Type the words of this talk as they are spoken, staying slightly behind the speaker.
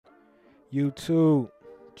YouTube,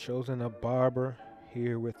 Chosen a Barber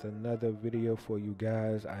here with another video for you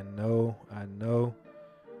guys. I know,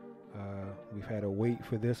 we've had to wait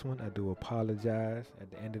for this one. I do apologize.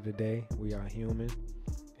 At the end of the day, we are human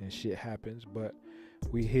and shit happens, but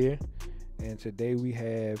we here. And today we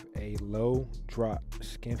have a low drop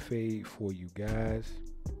skin fade for you guys.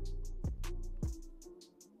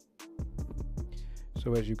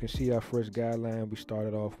 So as you can see, our first guideline, we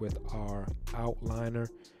started off with our outliner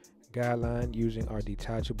guideline using our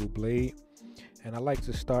detachable blade. And I like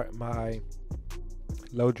to start my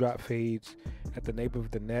low drop fades at the nape of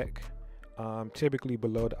the neck, typically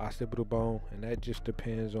below the occipital bone, and that just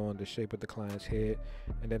depends on the shape of the client's head.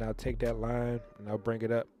 And then I'll take that line and I'll bring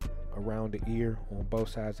it up around the ear on both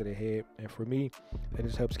sides of the head. And for me, that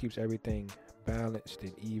just helps keeps everything balanced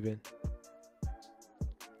and even.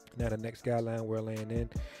 Now the next guideline we're laying in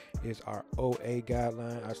is our OA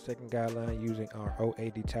guideline, our second guideline using our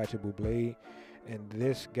OA detachable blade. And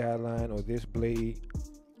this guideline or this blade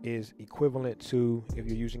is equivalent to if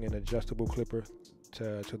you're using an adjustable clipper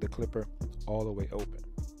to the clipper all the way open.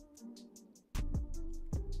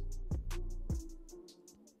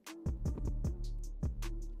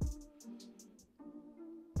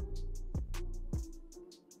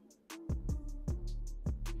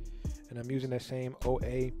 And I'm using that same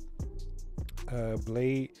OA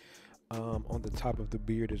blade on the top of the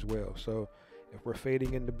beard as well. So if we're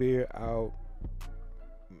fading in the beard, I'll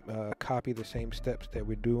copy the same steps that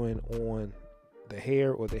we're doing on the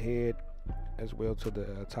hair or the head as well to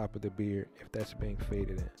the top of the beard if that's being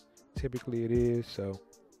faded in. Typically it is, so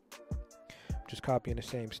I'm just copying the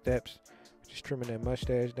same steps, just trimming that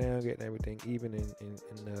mustache down, getting everything even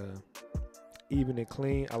and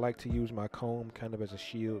clean. I like to use my comb kind of as a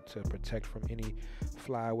shield to protect from any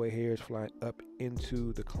flyaway hairs flying up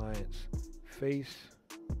into the client's face.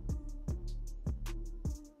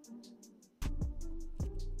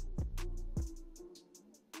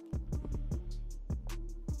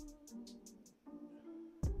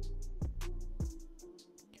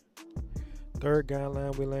 Third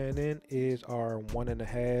guideline we're laying in is our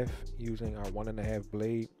 1.5, using our 1.5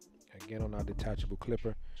 blade, again on our detachable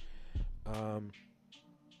clipper.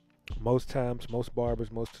 Most times, most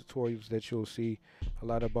barbers, most tutorials that you'll see, a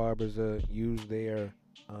lot of barbers use their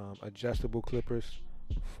adjustable clippers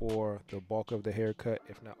for the bulk of the haircut,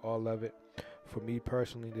 if not all of it. For me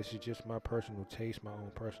personally, this is just my personal taste, my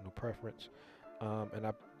own personal preference,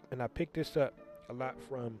 and I picked this up a lot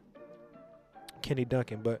from Kenny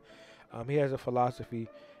Duncan, but he has a philosophy.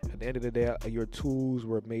 At the end of the day, your tools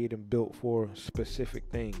were made and built for specific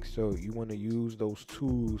things, so you want to use those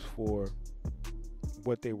tools for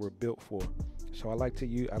what they were built for. So I like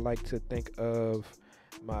to think of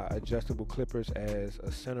my adjustable clippers as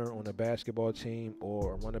a center on a basketball team,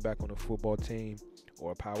 or a running back on a football team,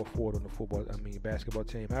 or a power forward on the basketball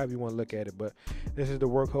team, however you want to look at it. But this is the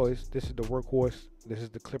workhorse. This is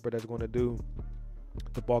the clipper that's going to do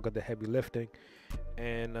the bulk of the heavy lifting.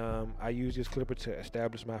 And I use this clipper to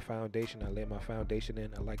establish my foundation. I lay my foundation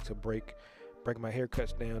in. I like to break my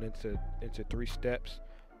haircuts down into 3 steps: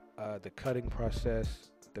 the cutting process,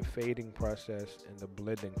 the fading process, and the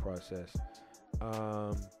blending process.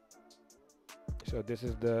 So this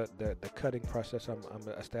is the cutting process. I'm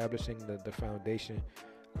establishing the foundation,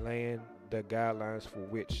 laying the guidelines for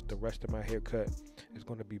which the rest of my haircut is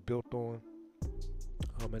going to be built on.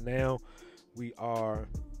 And now we are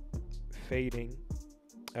fading.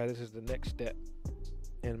 This is the next step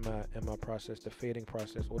in my process, the fading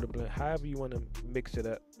process, or the blend, however you want to mix it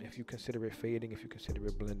up. If you consider it fading, if you consider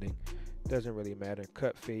it blending, doesn't really matter.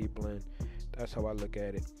 Cut, fade, blend, that's how I look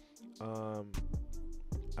at it.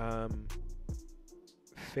 I'm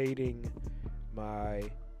fading my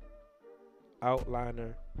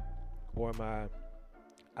outliner or my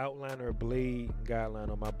outliner blade guideline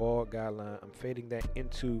or my bald guideline. I'm fading that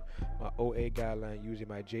into my OA guideline using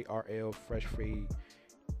my JRL Fresh Fade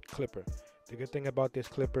clipper. The good thing about this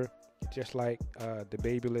clipper, just like the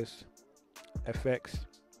Babyliss FX,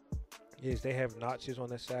 is they have notches on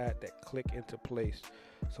the side that click into place,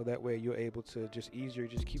 so that way you're able to just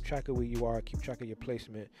keep track of where you are, keep track of your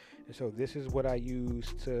placement. And so this is what I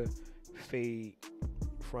use to fade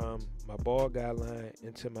from my bald guideline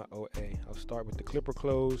into my OA. I'll start with the clipper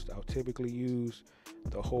closed. I'll typically use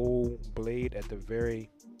the whole blade at the very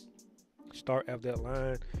start of that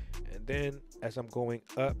line, and then as I'm going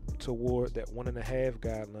up toward that 1.5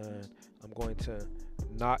 guideline, I'm going to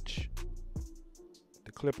notch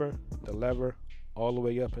the clipper, the lever, all the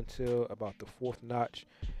way up until about the 4th notch.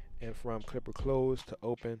 And from clipper closed to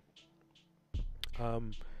open,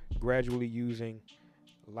 gradually using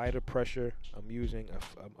lighter pressure. I'm using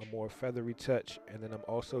a more feathery touch, and then I'm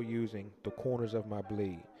also using the corners of my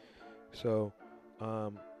blade. So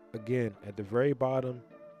again, at the very bottom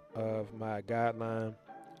of my guideline,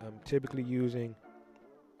 I'm typically using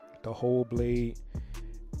the whole blade,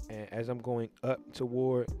 and as I'm going up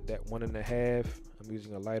toward that 1.5, I'm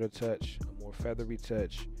using a lighter touch, a more feathery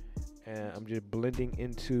touch, and I'm just blending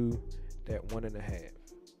into that 1.5.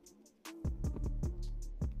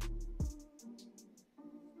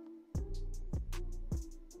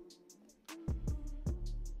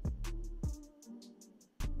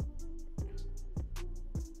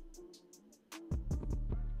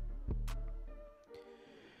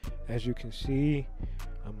 As you can see,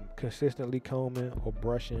 I'm consistently combing or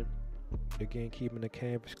brushing, again keeping the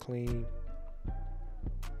canvas clean,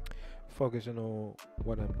 focusing on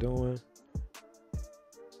what I'm doing.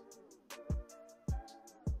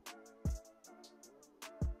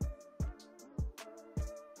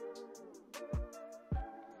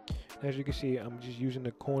 As you can see, I'm just using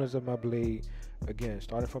the corners of my blade, again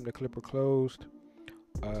starting from the clipper closed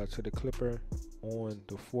to the clipper on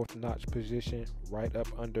the 4th notch position, right up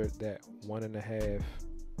under that 1.5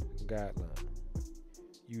 guideline.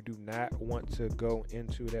 You do not want to go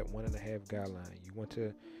into that 1.5 guideline. You want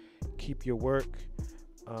to keep your work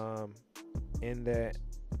in that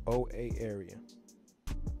OA area.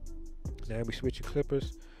 Now we switch your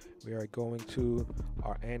clippers. We are going to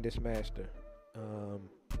our Andis Master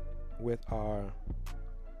with our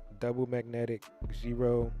double magnetic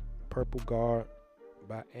 0 purple guard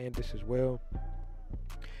by Andis as well.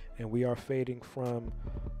 And we are fading from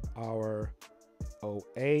our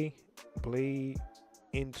OA blade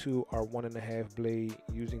into our 1.5 blade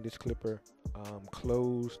using this clipper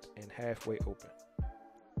closed and halfway open.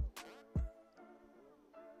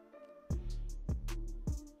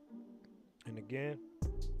 And again,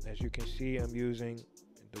 as you can see, I'm using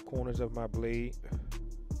the corners of my blade.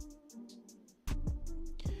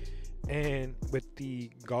 And with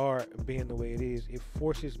the guard being the way it is, it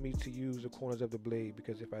forces me to use the corners of the blade,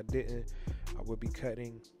 because if I didn't, I would be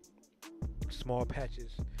cutting small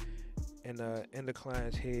patches in the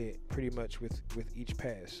client's head pretty much with each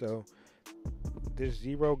pass. So this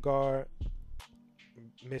 0 guard,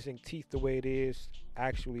 missing teeth the way it is,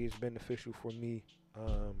 actually is beneficial for me.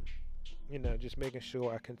 Just making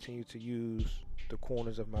sure I continue to use the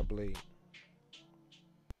corners of my blade.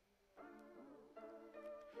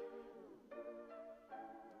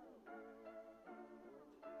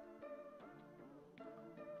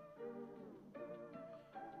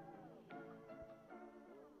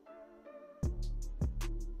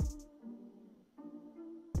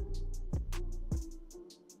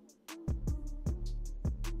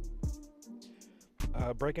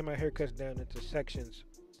 Breaking my haircuts down into sections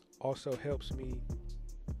also helps me,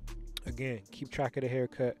 again, keep track of the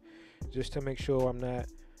haircut, just to make sure I'm not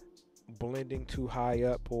blending too high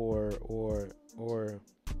up or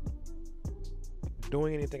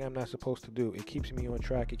doing anything I'm not supposed to do. It keeps me on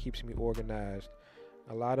track. It keeps me organized.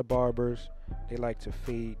 A lot of barbers, they like to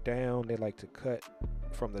fade down. They like to cut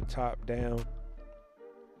from the top down.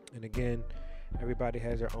 And again, everybody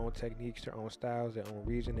has their own techniques, their own styles, their own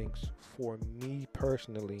reasonings. For me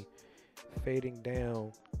personally, fading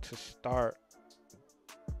down to start,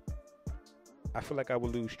 I feel like I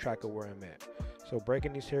would lose track of where I'm at. So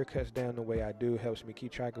breaking these haircuts down the way I do helps me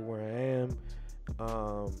keep track of where I am.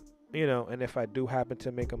 And if I do happen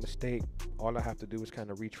to make a mistake, all I have to do is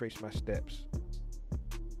kind of retrace my steps.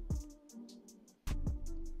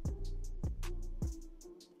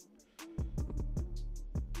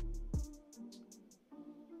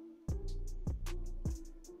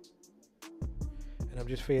 And I'm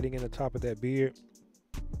just fading in the top of that beard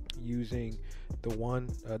using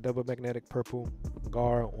the double magnetic purple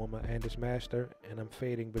guard on my Andis Master, and I'm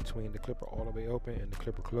fading between the clipper all the way open and the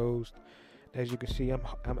clipper closed. As you can see,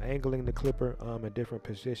 I'm angling the clipper in different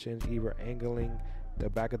positions, either angling the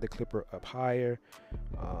back of the clipper up higher,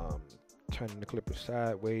 turning the clipper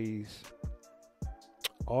sideways.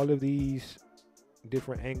 All of these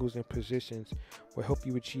different angles and positions will help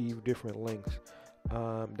you achieve different lengths.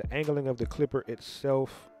 The angling of the clipper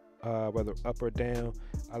itself, whether up or down,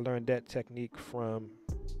 I learned that technique from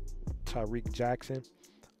Tariq Jackson.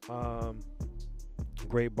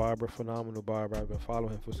 Great barber, phenomenal barber. I've been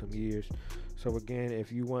following him for some years. So again,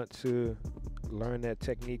 if you want to learn that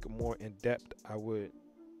technique more in depth, I would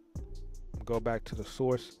go back to the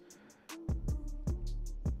source.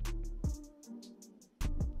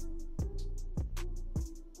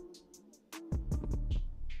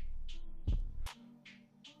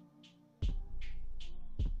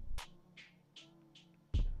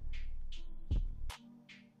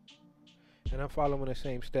 And I'm following the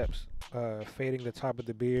same steps, fading the top of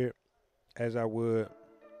the beard as I would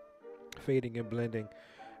fading and blending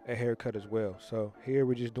a haircut as well. So here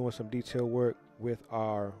we're just doing some detail work with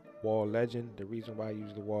our Wall Legend. The reason why I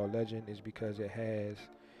use the Wall Legend is because it has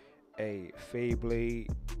a fade blade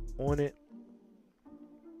on it.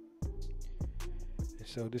 And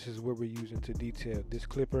so this is what we're using to detail. This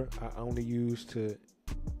clipper I only use to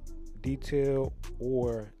detail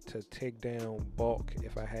or to take down bulk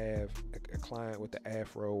if I have a client with the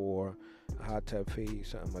afro or a hot tub fade,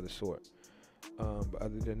 something of the sort. But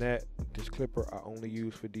other than that, this clipper I only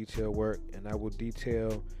use for detail work, and I will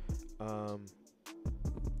detail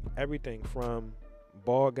everything from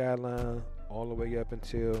ball guideline all the way up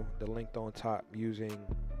until the length on top using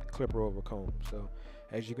clipper over comb. So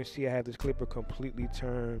as you can see, I have this clipper completely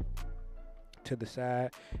turned to the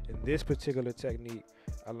side, and this particular technique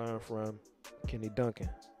I learned from Kenny Duncan.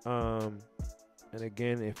 And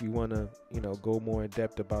again, if you want to, go more in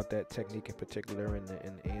depth about that technique in particular and the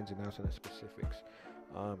ins and outs and the specifics,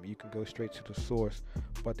 you can go straight to the source.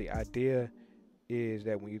 But the idea is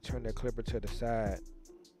that when you turn that clipper to the side,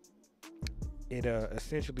 it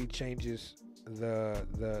essentially changes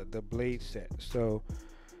the blade set. So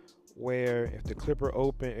where if the clipper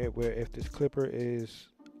if this clipper is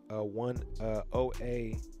a 1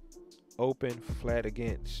 OA open flat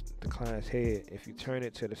against the client's head, if you turn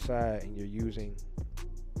it to the side and you're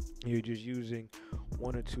just using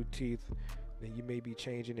 1 or 2 teeth, then you may be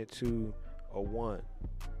changing it to a 1.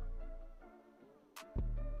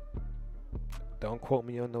 Don't quote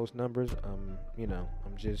me on those numbers. I'm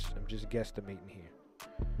just guesstimating here.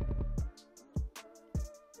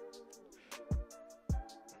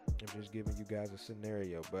 I'm just giving you guys a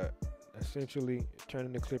scenario, but essentially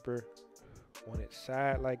turning the clipper on its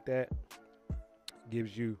side like that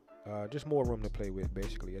gives you just more room to play with,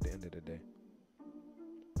 basically, at the end of the day.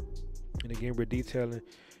 And again, we're detailing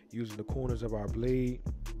using the corners of our blade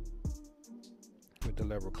with the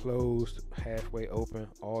lever closed, halfway open,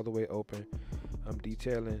 all the way open. I'm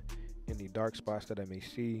detailing any dark spots that I may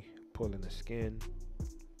see, pulling the skin,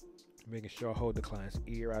 making sure I hold the client's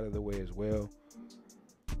ear out of the way as well.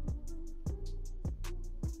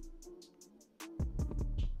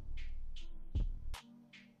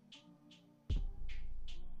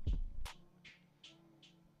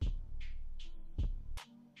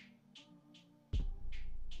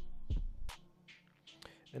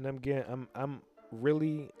 And I'm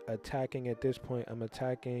really attacking at this point. I'm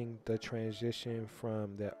attacking the transition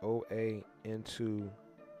from the OA into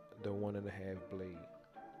the 1.5 blade.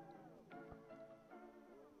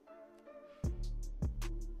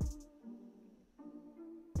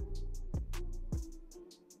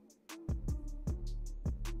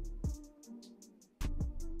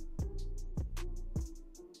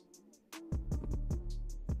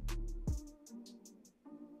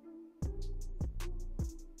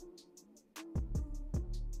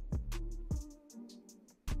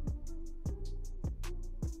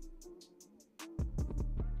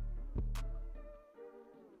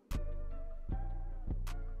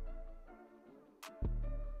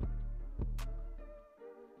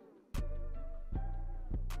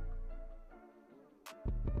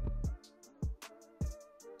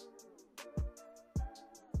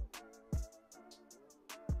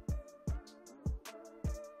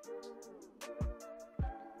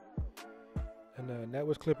 And that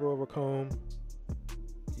was clipper over comb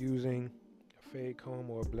using a fade comb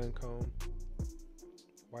or a blend comb,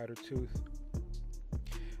 wider tooth.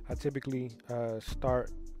 I typically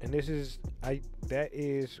start, and that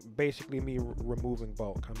is basically me removing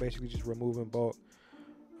bulk. I'm basically just removing bulk,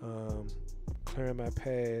 clearing my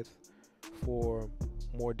path for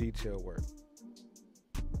more detail work.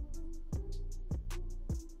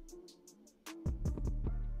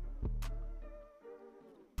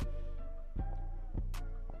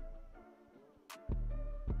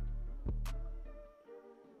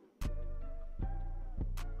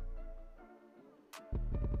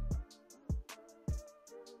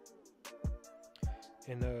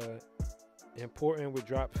 And important with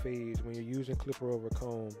drop fades, when you're using clipper over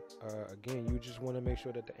comb, again, you just want to make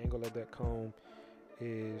sure that the angle of that comb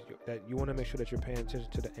is that you want to make sure that you're paying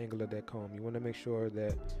attention to the angle of that comb. You want to make sure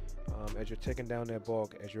that as you're taking down that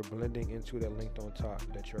bulk, as you're blending into that length on top,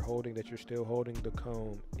 that you're still holding the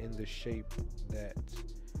comb in the shape that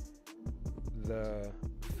the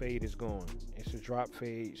fade is going. It's a drop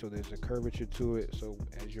fade, so there's a curvature to it. So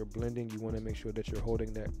as you're blending, you want to make sure that you're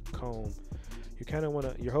holding that comb.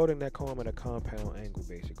 You're holding that comb at a compound angle,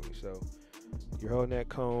 basically. So you're holding that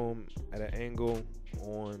comb at an angle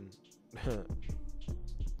on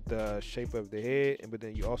the shape of the head, but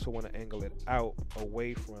then you also want to angle it out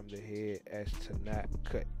away from the head as to not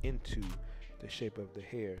cut into the shape of the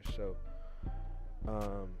hair. So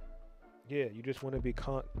yeah, you just want to be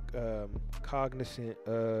cognizant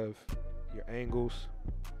of your angles,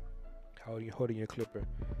 how you're holding your clipper,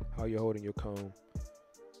 how you're holding your comb.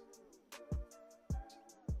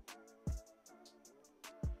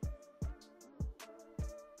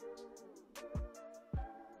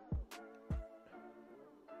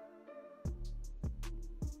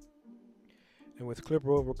 And with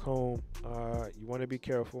clipper over comb, you want to be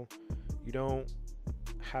careful. You don't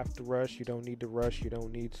have to rush. You don't need to rush. You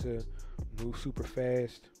don't need to move super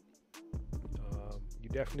fast. You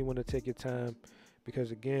definitely want to take your time, because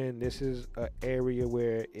again, this is an area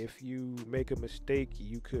where if you make a mistake,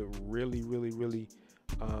 you could really, really, really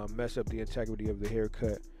mess up the integrity of the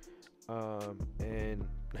haircut. And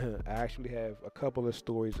I actually have a couple of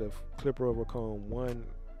stories of clipper over comb. One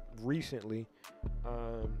recently,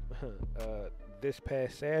 this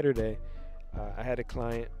past Saturday, I had a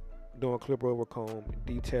client doing clipper over comb,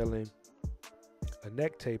 detailing a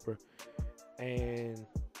neck taper, and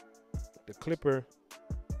the clipper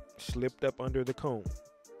slipped up under the comb,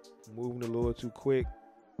 moving a little too quick,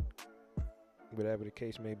 whatever the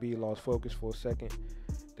case may be, lost focus for a second,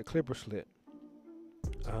 the clipper slipped.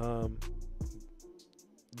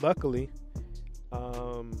 Luckily,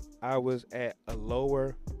 I was at a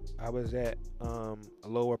lower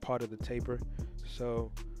part of the taper,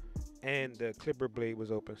 so, and the clipper blade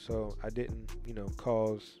was open, so I didn't,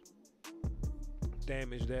 cause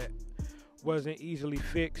damage that wasn't easily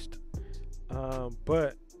fixed.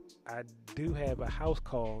 But I do have a house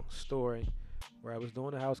call story where I was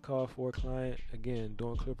doing a house call for a client, again,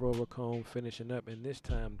 doing clipper over comb, finishing up, and this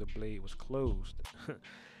time the blade was closed.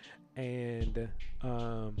 And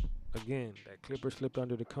again, that clipper slipped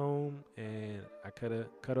under the comb, and I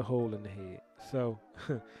cut a hole in the head. So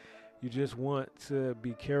you just want to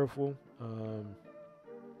be careful.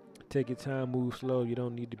 Take your time, move slow. You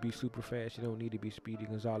don't need to be super fast. You don't need to be Speedy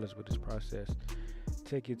Gonzalez with this process.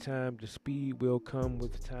 Take your time. The speed will come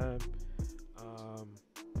with time.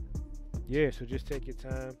 Yeah, so just take your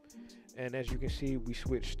time. And as you can see, we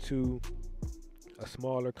switched to a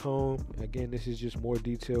smaller comb. Again, this is just more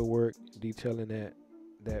detail work, detailing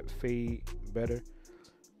that fade better.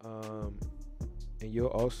 And you'll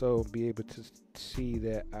also be able to see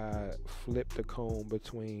that I flipped the comb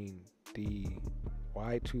between the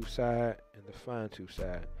wide tooth side and the fine tooth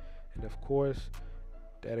side. And of course,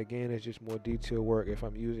 that again is just more detail work. If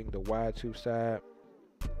I'm using the wide tooth side,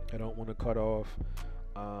 I don't want to cut off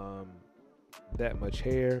that much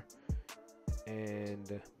hair,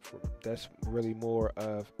 and that's really more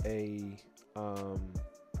of a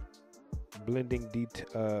blending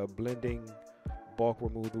bulk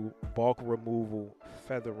removal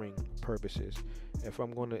feathering purposes. If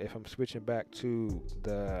I'm switching back to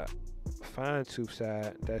the fine tooth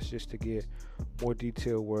side, that's just to get more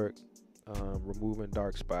detail work, removing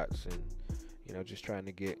dark spots, and just trying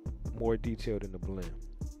to get more detailed in the blend.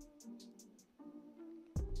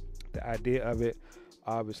 The idea of it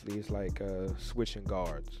obviously is like switching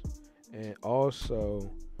guards, and also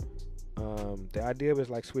the idea of it is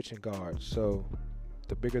like switching guards. So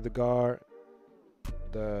the bigger the guard,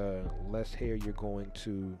 the less hair you're going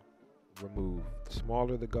to remove. The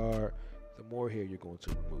smaller the guard, the more hair you're going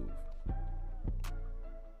to remove.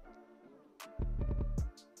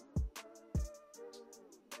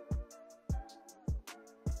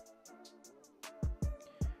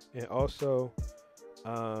 And also,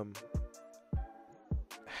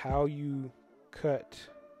 how you cut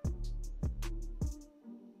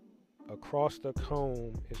across the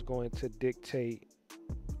comb is going to dictate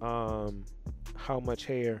how much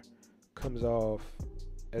hair comes off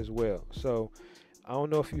as well. So I don't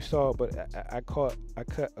know if you saw, but I cut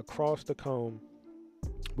across the comb,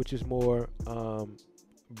 which is more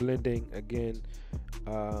blending. Again,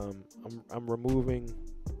 I'm removing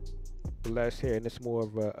less hair, and it's more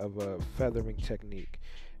of a feathering technique.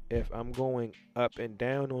 If I'm going up and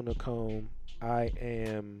down on the comb, I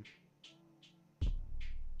am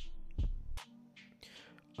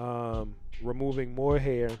removing more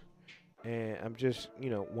hair, and I'm just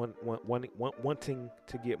wanting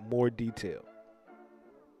to get more detail.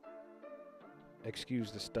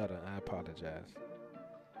 Excuse the stutter, I apologize.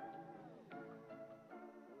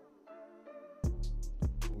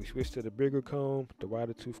 We switch to the bigger comb, the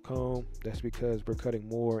wider tooth comb. That's because we're cutting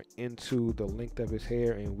more into the length of his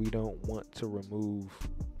hair, and we don't want to remove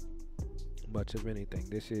much of anything.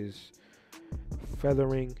 This is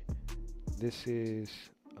feathering. This is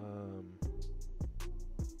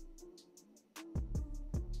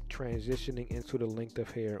transitioning into the length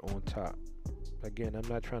of hair on top. Again, I'm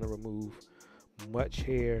not trying to remove much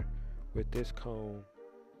hair with this comb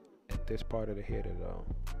at this part of the head at all.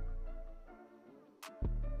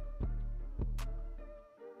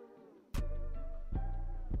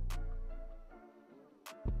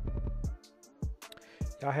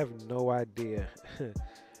 Y'all have no idea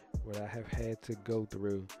what I have had to go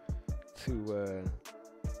through to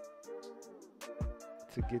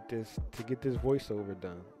get this voiceover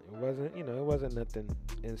done. It wasn't nothing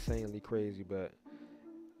insanely crazy, but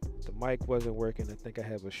the mic wasn't working. I think I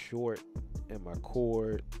have a short in my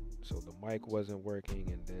cord, so the mic wasn't working,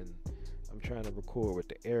 and then I'm trying to record with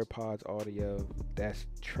the AirPods audio. That's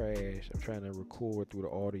trash. I'm trying to record through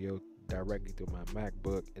the audio directly through my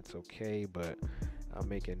MacBook. It's okay, but I'm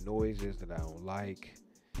making noises that I don't like.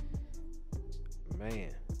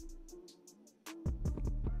 Man.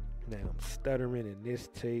 Now I'm stuttering in this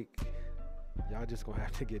take. Y'all just gonna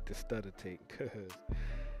have to get the stutter take, cause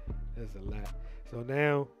that's a lot. So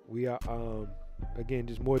now we are again,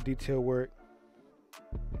 just more detail work,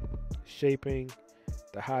 shaping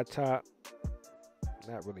the high top.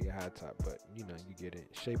 Not really a high top, but you get it.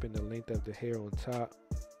 Shaping the length of the hair on top,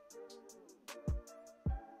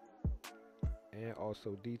 and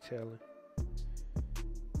also detailing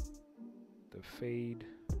the fade.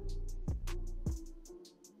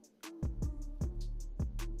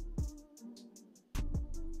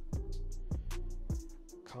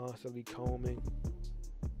 Constantly combing.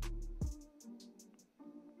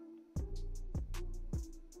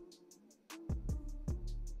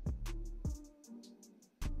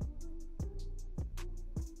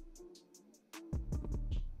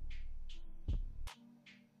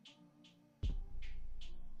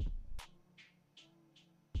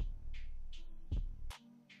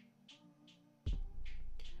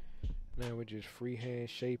 Now we're just freehand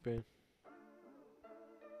shaping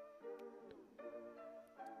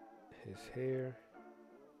his hair,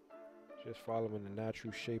 just following the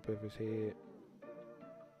natural shape of his head,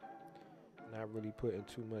 not really putting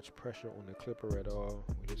too much pressure on the clipper at all.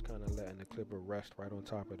 We're just kind of letting the clipper rest right on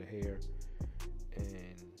top of the hair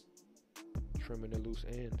and trimming the loose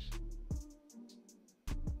ends.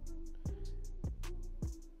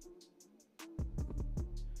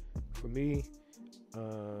 For me,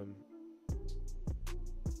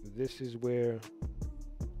 this is where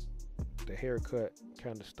the haircut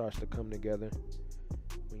kind of starts to come together,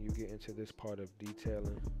 when you get into this part of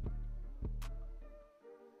detailing.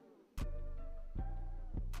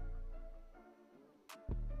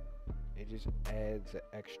 It just adds an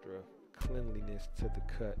extra cleanliness to the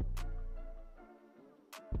cut.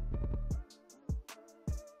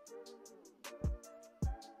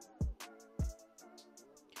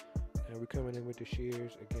 And we're coming in with the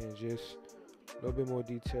shears again, just a little bit more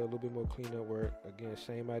detail, a little bit more cleanup work. Again,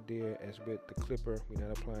 same idea as with the clipper. We're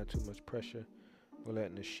not applying too much pressure. We're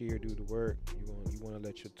letting the shear do the work. You want to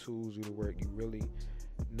let your tools do the work. You really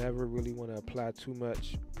never really want to apply too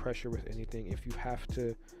much pressure with anything. If you have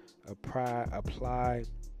to apply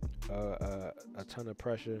a ton of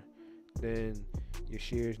pressure, then your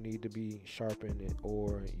shears need to be sharpened,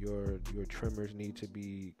 or your trimmers need to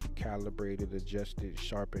be calibrated, adjusted,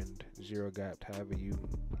 sharpened, zero gapped, however you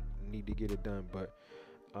need to get it done. But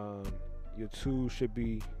your tools should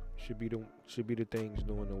be the things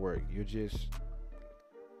doing the work.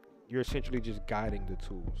 You're essentially just guiding the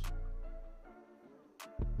tools.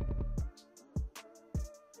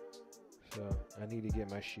 So I need to get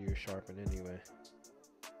my shears sharpened anyway.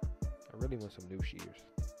 I really want some new shears.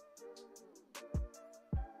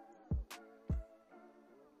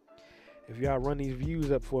 If y'all run these views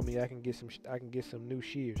up for me, I can get some new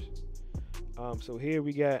shears. So here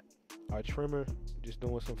we got our trimmer, just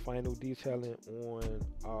doing some final detailing on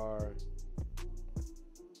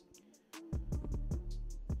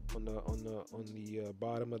the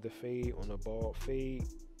bottom of the fade, on the bald fade.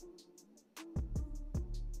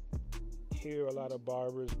 Here a lot of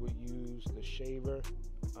barbers would use the shaver.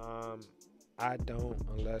 I don't,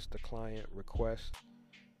 unless the client requests.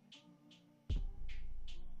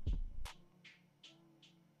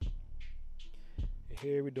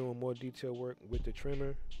 Here we're doing more detail work with the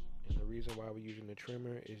trimmer, and the reason why we're using the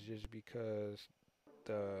trimmer is just because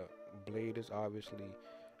the blade is obviously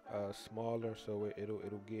smaller, so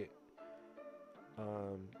it'll get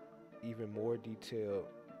even more detailed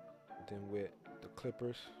than with the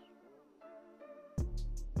clippers.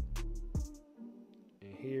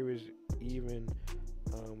 And here is even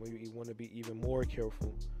where you want to be even more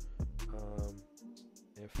careful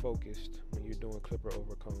and focused when you're doing clipper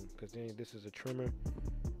over comb, because then this is a trimmer,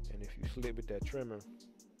 and if you slip with that trimmer,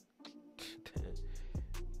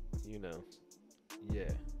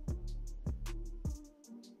 yeah,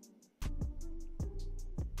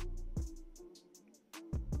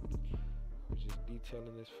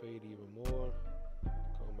 detailing this fade even more,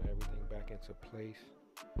 combing everything back into place.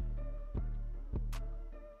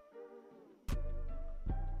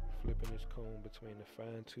 Flipping this comb between the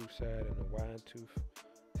fine tooth side and the wide tooth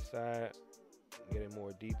side, getting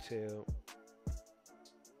more detail.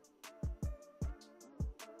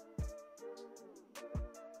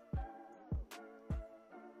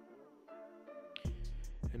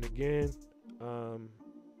 And again,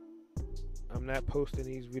 I'm not posting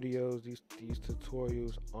these videos, these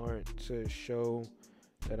tutorials aren't to show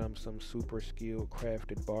that I'm some super skilled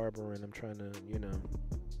crafted barber and I'm trying to,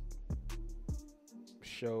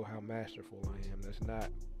 show how masterful I am. That's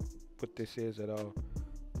not what this is at all.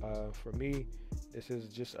 For me, this is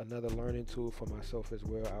just another learning tool for myself as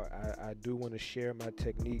well. I do want to share my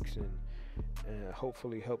techniques and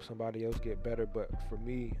hopefully help somebody else get better. But for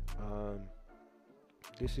me,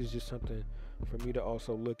 this is just something for me to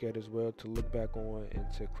also look at as well, to look back on and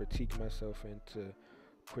to critique myself and to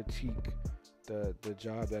critique the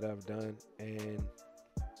job that I've done and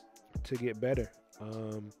to get better.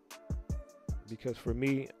 Because for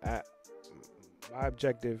me, my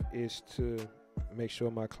objective is to make sure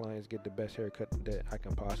my clients get the best haircut that I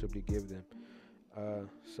can possibly give them.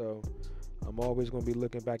 So I'm always going to be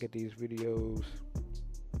looking back at these videos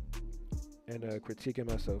and critiquing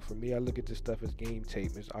myself. For me, I look at this stuff as game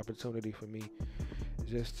tape. It's opportunity for me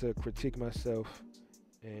just to critique myself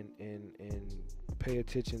and pay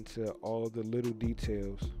attention to all the little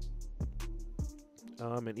details.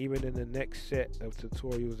 And even in the next set of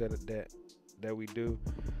tutorials that we do,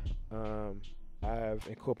 I've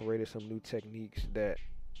incorporated some new techniques that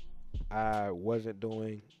I wasn't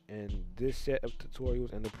doing in this set of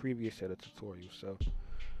tutorials and the previous set of tutorials. So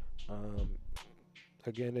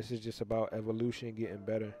again, this is just about evolution, getting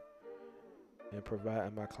better, and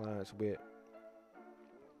providing my clients with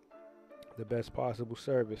the best possible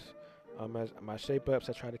service. As my shape ups,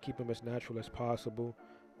 I try to keep them as natural as possible.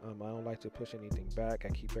 I don't like to push anything back. I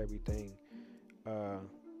keep everything,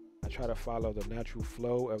 I try to follow the natural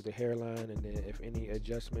flow of the hairline, and then if any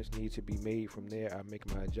adjustments need to be made from there, I make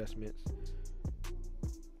my adjustments.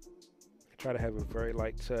 I try to have a very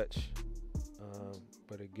light touch,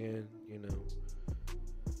 but again,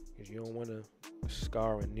 because you don't want to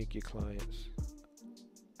scar and nick your clients.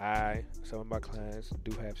 Some of my clients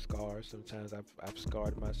do have scars. Sometimes I've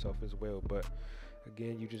scarred myself as well, but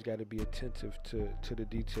again, you just got to be attentive to the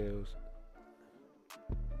details.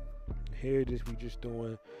 Here, we just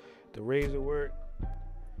doing the razor work,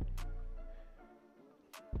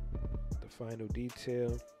 the final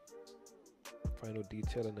detailing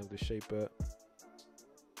of the shape up.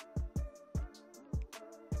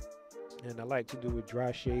 And I like to do a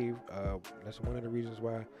dry shave. That's one of the reasons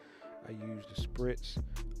why I use the spritz.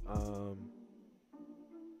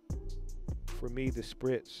 For me, the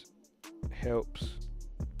spritz helps.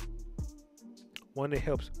 One, it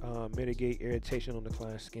helps mitigate irritation on the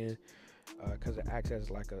client's skin because it acts as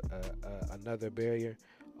like another barrier.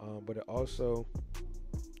 But it also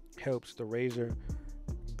helps the razor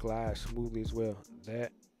glide smoothly as well.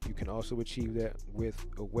 That you can also achieve that with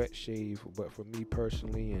a wet shave. But for me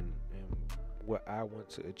personally, and what I want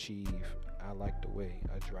to achieve, I like the way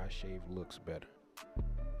a dry shave looks better.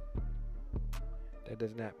 That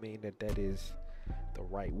does not mean that is the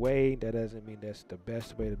right way. That doesn't mean that's the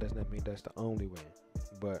best way. That does not mean that's the only way.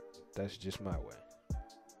 But that's just my way.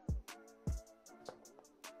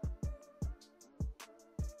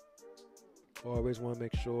 Always want to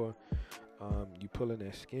make sure you pull in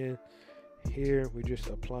that skin. Here we're just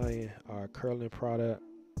applying our curling product,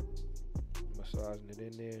 massaging it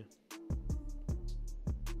in there.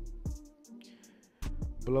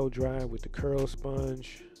 Blow dry with the curl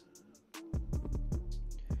sponge,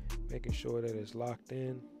 making sure that it's locked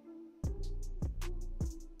in.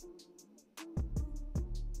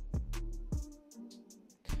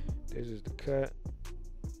 This is the cut.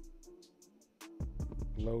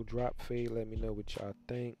 Low drop fade. Let me know what y'all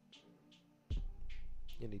think.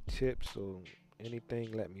 Any tips or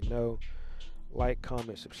anything, let me know. Like,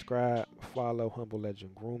 comment, subscribe. Follow Humble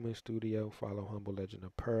Legend Grooming Studio. Follow Humble Legend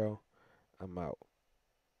Apparel. I'm out.